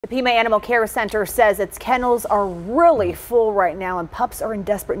The Pima Animal Care Center says its kennels are really full right now and pups are in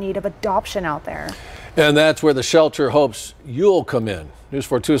desperate need of adoption out there. And that's where the shelter hopes you'll come in. News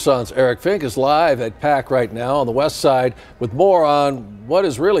 4 Tucson's Eric Fink is live at PACC right now on the west side with more on what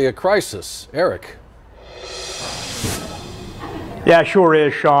is really a crisis. Eric. Yeah, sure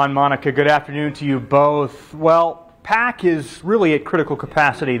is, Sean. Monica, good afternoon to you both. Well, PACC is really at critical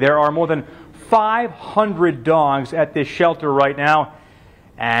capacity. There are more than 500 dogs at this shelter right now,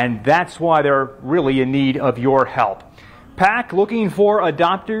 and that's why they're really in need of your help. PACC looking for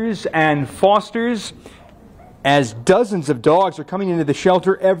adopters and fosters as dozens of dogs are coming into the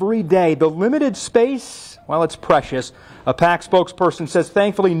shelter every day. The limited space, well, it's precious. A PACC spokesperson says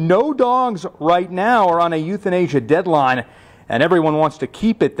thankfully no dogs right now are on a euthanasia deadline, and everyone wants to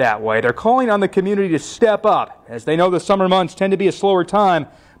keep it that way. They're calling on the community to step up, as they know the summer months tend to be a slower time.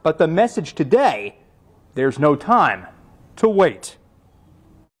 But the message today, there's no time to wait.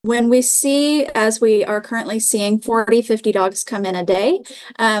 When we see, as we are currently seeing, 40, 50 dogs come in a day,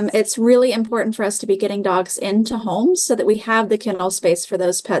 it's really important for us to be getting dogs into homes so that we have the kennel space for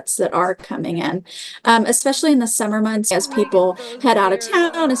those pets that are coming in, especially in the summer months as people head out of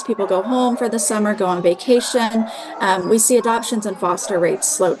town, as people go home for the summer, go on vacation. We see adoptions and foster rates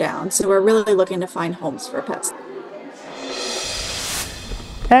slow down. So we're really looking to find homes for pets.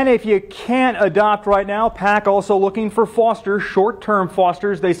 And if you can't adopt right now, PACC also looking for fosters, short-term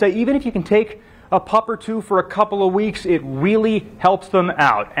fosters. They say even if you can take a pup or two for a couple of weeks, it really helps them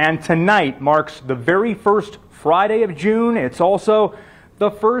out. And tonight marks the very first Friday of June. It's also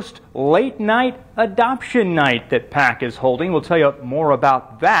the first late night adoption night that PACC is holding. We'll tell you more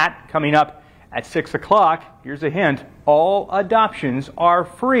about that coming up at 6 o'clock. Here's a hint. All adoptions are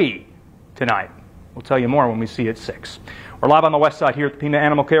free tonight. We'll tell you more when we see you at 6. We're live on the west side here at the Pima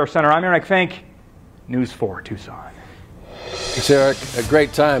Animal Care Center. I'm Eric Fink, News 4 Tucson. Thanks, Eric. A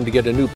great time to get a new